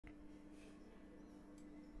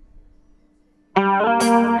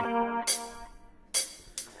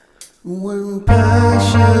When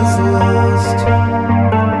passion's lost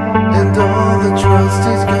and all the trust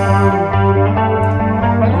is gone,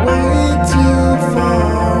 way too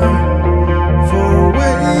far for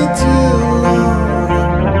way too long.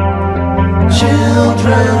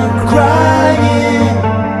 Children crying,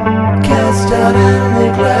 cast out and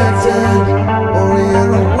neglected, only in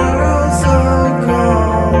a world so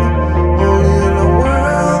cold, only in a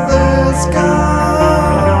world that's gone.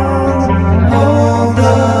 Hold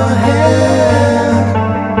the hand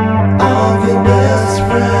of your best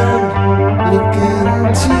friend, look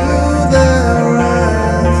into their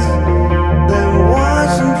eyes, then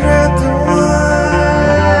watch them drift away.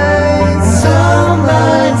 Some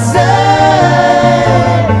might say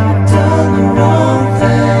done the wrong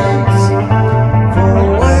things for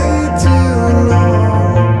way too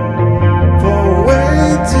long, for way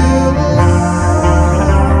too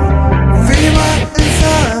long. Fever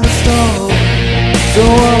inside the stove, so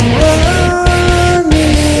I'm running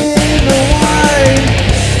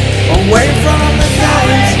away from the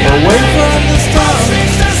guys, away from the stars.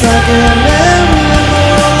 It's like a memory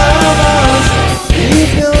of us.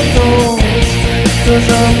 Keep your doors, 'cause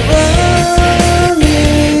I'm running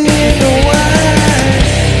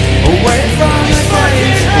away from the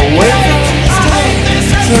guys, away from the stars.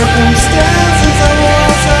 Circumstances are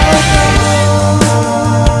all so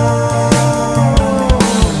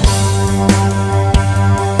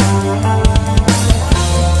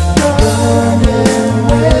burning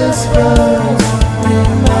whispers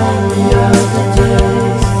remind me of the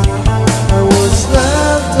days I was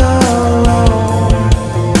left alone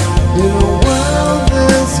in a world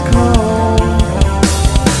this cold,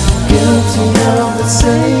 guilty of the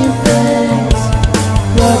same things,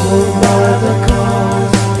 leveled by the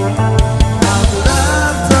cause. I'm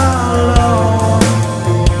left alone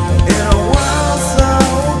in a world so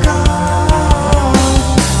cold,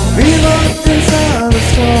 relocked inside the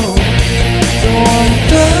stone. So I'm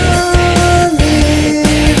turning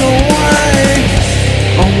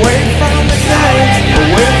away from the guys,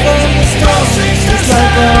 away from the stars. It's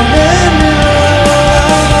like a memory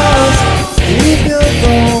of us. Keep your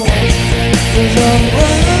doors, 'cause I'm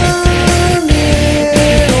running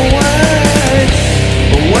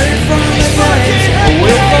away from the guys,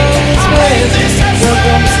 away from the space.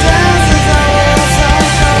 Circumstances are all so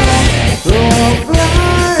cold, so I'm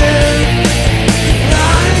flying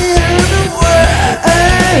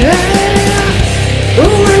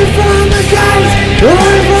away from the guys,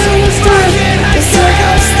 away from the stars. The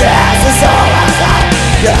circumstances all about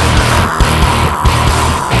God.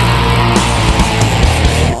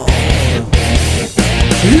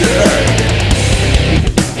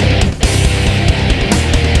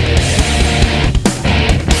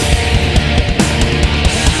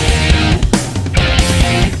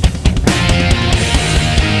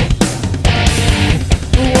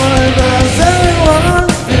 Why does everyone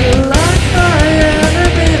feel like my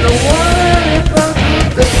enemy? The worry about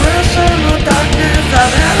depression or darkness.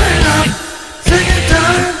 I've had enough. Sick and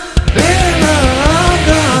tired, being all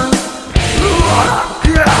gone.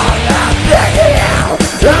 I'm begging out.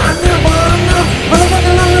 I never know.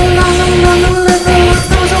 Motherfucking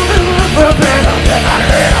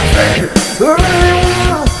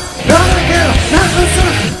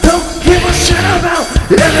don't give a shit about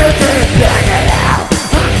everything. Begging out.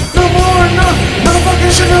 No more, no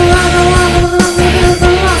motherfucking shit around.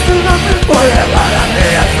 Whatever, I'm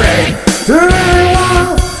afraid.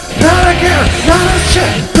 Everyone, not a care, not a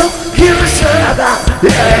shit. Don't give a shit about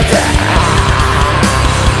everything.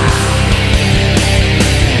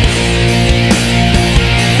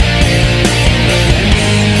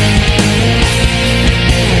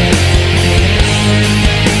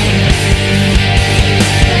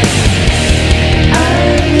 I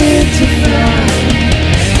need to find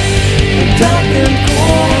a darkened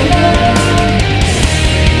corner,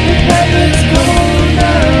 the weather's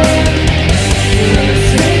colder, the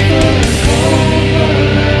safer and colder.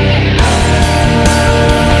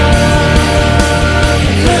 I'm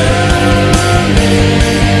running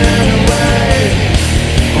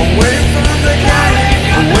away from the guy,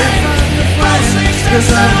 away from the fight, 'cause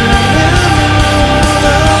I'm